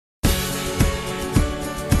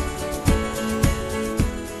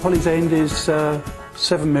Hollies End is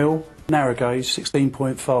 7mm, narrow gauge,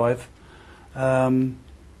 16.5.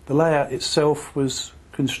 The layout itself was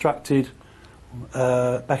constructed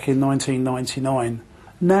back in 1999.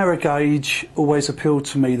 Narrow gauge always appealed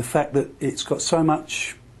to me, the fact that it's got so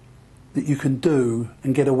much that you can do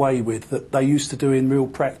and get away with that they used to do in real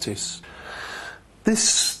practice.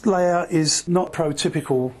 This layout is not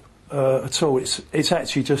prototypical at all. It's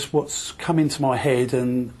actually just what's come into my head,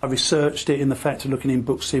 and I researched it in the fact of looking in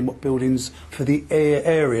books, seeing what buildings for the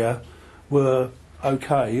area were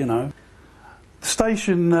okay, you know. The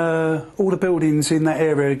station, all the buildings in that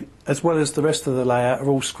area, as well as the rest of the layout, are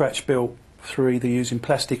all scratch built through either using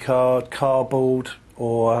plastic cardboard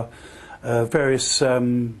or various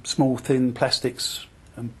small thin plastics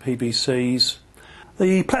and PVCs.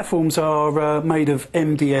 The platforms are made of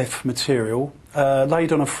MDF material,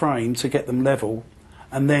 laid on a frame to get them level,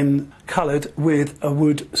 and then coloured with a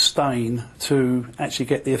wood stain to actually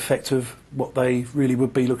get the effect of what they really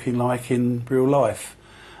would be looking like in real life.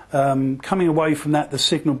 Coming away from that, the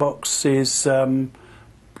signal box is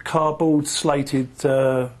cardboard slated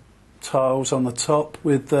tiles on the top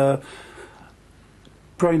with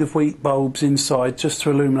grain of wheat bulbs inside, just to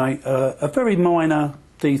illuminate a very minor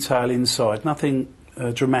detail inside. Nothing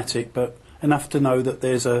dramatic, but enough to know that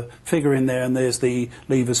there's a figure in there and there's the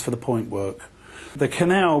levers for the point work. The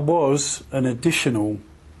canal was an additional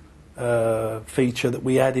feature that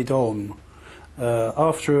we added on.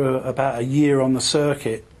 After about a year on the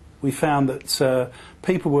circuit, we found that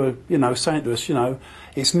people were, saying to us,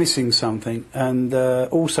 it's missing something, and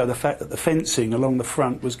also the fact that the fencing along the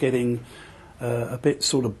front was getting a bit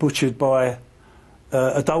sort of butchered by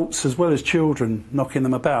adults as well as children knocking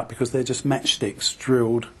them about, because they're just matchsticks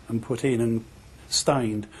drilled and put in and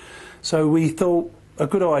stained. So we thought a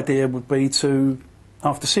good idea would be to,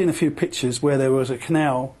 after seeing a few pictures where there was a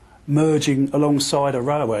canal merging alongside a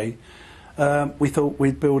railway, we thought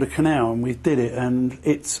we'd build a canal, and we did it, and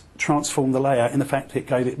it's transformed the layout in the fact it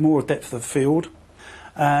gave it more depth of field,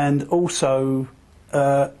 and also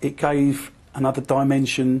it gave another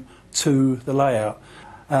dimension to the layout.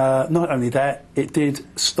 Not only that, it did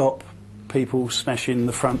stop people smashing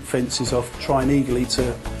the front fences off, trying eagerly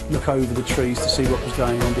to look over the trees to see what was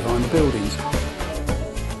going on behind the buildings.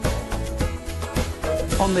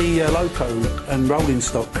 On the loco and rolling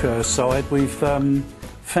stock side, we've found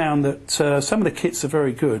that some of the kits are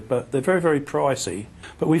very good, but they're very, very pricey.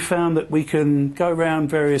 But we found that we can go around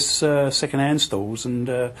various second-hand stores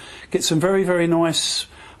and get some very, very nice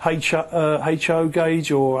HO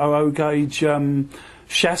gauge or OO gauge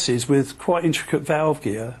chassis with quite intricate valve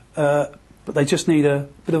gear, but they just need a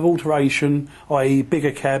bit of alteration, i.e.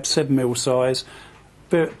 bigger cab, 7mm size,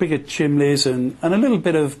 bigger chimneys, and a little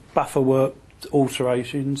bit of buffer work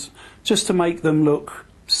alterations, just to make them look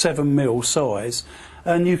 7mm size.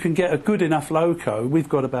 And you can get a good enough loco. We've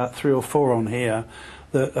got about 3 or 4 on here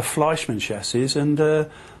that are Fleischmann chassis, and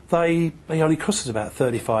they only cost us about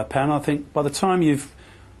 £35. I think by the time you've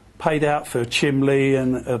paid out for chimney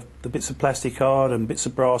and the bits of plastic card and bits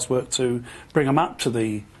of brass work to bring them up to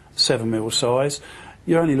the 7mm size,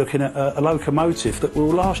 you're only looking at a locomotive that will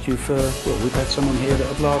last you for, well, we've had someone here that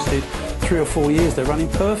have lasted 3 or 4 years. They're running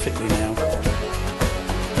perfectly now.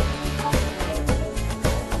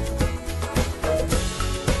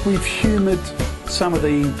 We've humoured some of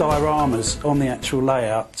the dioramas on the actual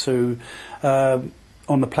layout to, on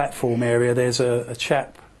the platform area, there's a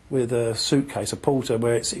chap with a suitcase, a porter,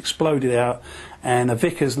 where it's exploded out, and a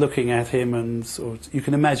vicar's looking at him, and sort of, you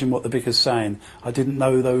can imagine what the vicar's saying. I didn't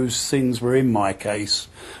know those things were in my case.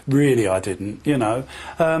 Really, I didn't,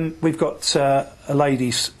 We've got a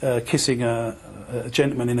lady kissing a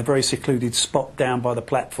gentleman in a very secluded spot down by the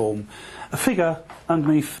platform. A figure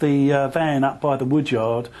underneath the van up by the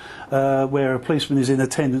woodyard, where a policeman is in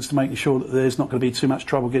attendance to making sure that there's not going to be too much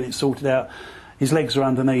trouble getting it sorted out. His legs are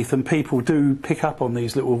underneath, and people do pick up on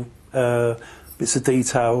these little bits of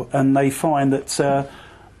detail, and they find that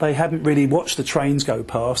they haven't really watched the trains go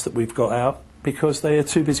past that we've got out, because they are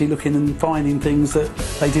too busy looking and finding things that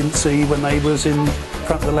they didn't see when they was in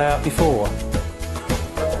front of the layout before.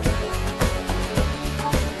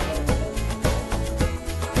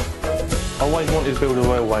 I always wanted to build a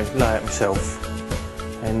railway layout myself,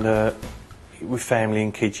 and with family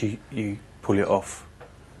and kids you pull it off.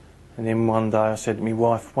 And then one day I said to my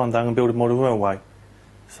wife, one day I'm going to build a model railway.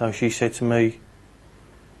 So she said to me,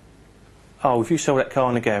 oh, if you sell that car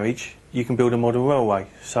in the garage, you can build a model railway.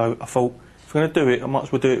 So I thought, if I'm going to do it, I might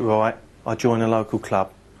as well do it right. I joined a local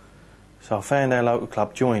club. So I found our local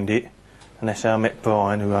club, joined it, and that's how I met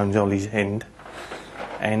Brian, who owns Hollies End.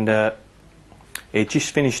 And he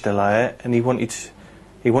just finished the layout, and he wanted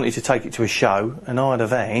he wanted to take it to a show, and I had a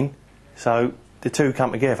van, so the two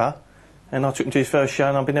come together, and I took him to his first show,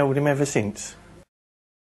 and I've been there with him ever since.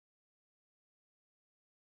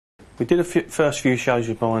 We did the first few shows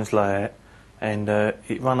with Brian's layout, and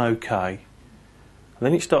it ran okay.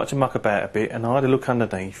 Then it started to muck about a bit, and I had a look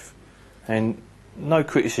underneath, and no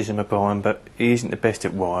criticism of Brian, but he isn't the best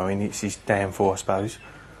at wiring. It's his downfall, I suppose.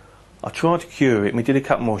 I tried to cure it, and we did a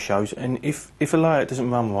couple more shows, and if a layout doesn't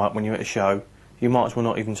run right when you're at a show, you might as well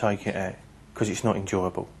not even take it out, because it's not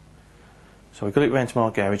enjoyable. So we got it round to my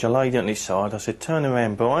garage, I laid it on its side, I said, turn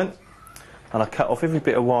around, Brian, and I cut off every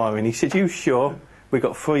bit of wiring. He said, you sure? We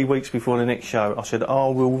got 3 weeks before the next show. I said,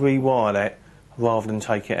 oh, we'll rewire that rather than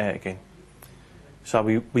take it out again. So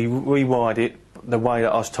we rewired it the way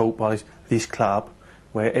that I was taught by this club,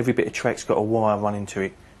 where every bit of track's got a wire running to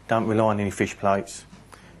it. Don't rely on any fish plates.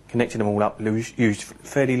 Connected them all up, used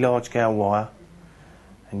fairly large scale wire,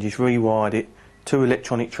 and just rewired it. 2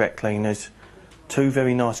 electronic track cleaners, 2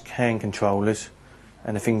 very nice can controllers,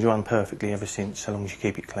 and the thing's run perfectly ever since, so long as you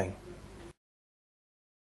keep it clean.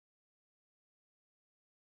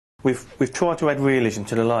 We've tried to add realism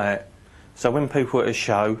to the layout, so when people are at a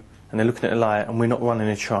show and they're looking at the layout and we're not running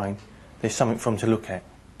a train, there's something for them to look at.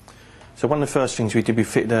 So one of the first things we did, we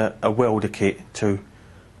fitted a welder kit to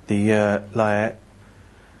the layout.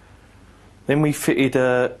 Then we fitted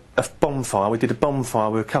a bonfire. We did a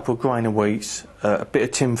bonfire with a couple of grain of wheats, a bit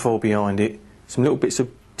of tin foil behind it, some little bits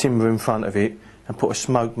of timber in front of it, and put a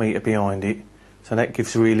smoke meter behind it, so that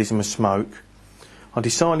gives realism of smoke. I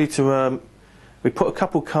decided to we put a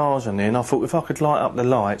couple of cars on there, and I thought if I could light up the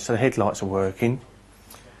lights so the headlights are working,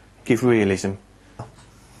 give realism.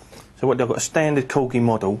 So what I've got a standard corgi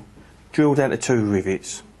model, drilled out the 2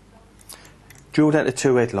 rivets, drilled out the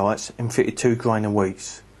 2 headlights, and fitted 2 grain of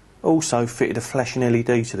wheats. Also fitted a flashing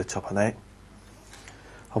LED to the top of that.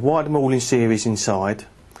 I wired them all in series inside,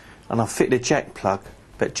 and I fitted a jack plug,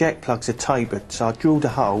 but jack plugs are tapered, so I drilled a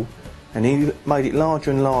hole and he made it larger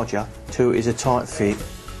and larger till it is a tight fit.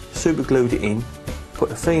 Super glued it in, put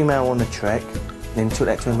the female on the track, then took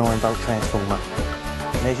that to a 9-volt transformer.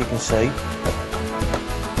 And as you can see,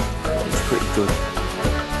 it's pretty good.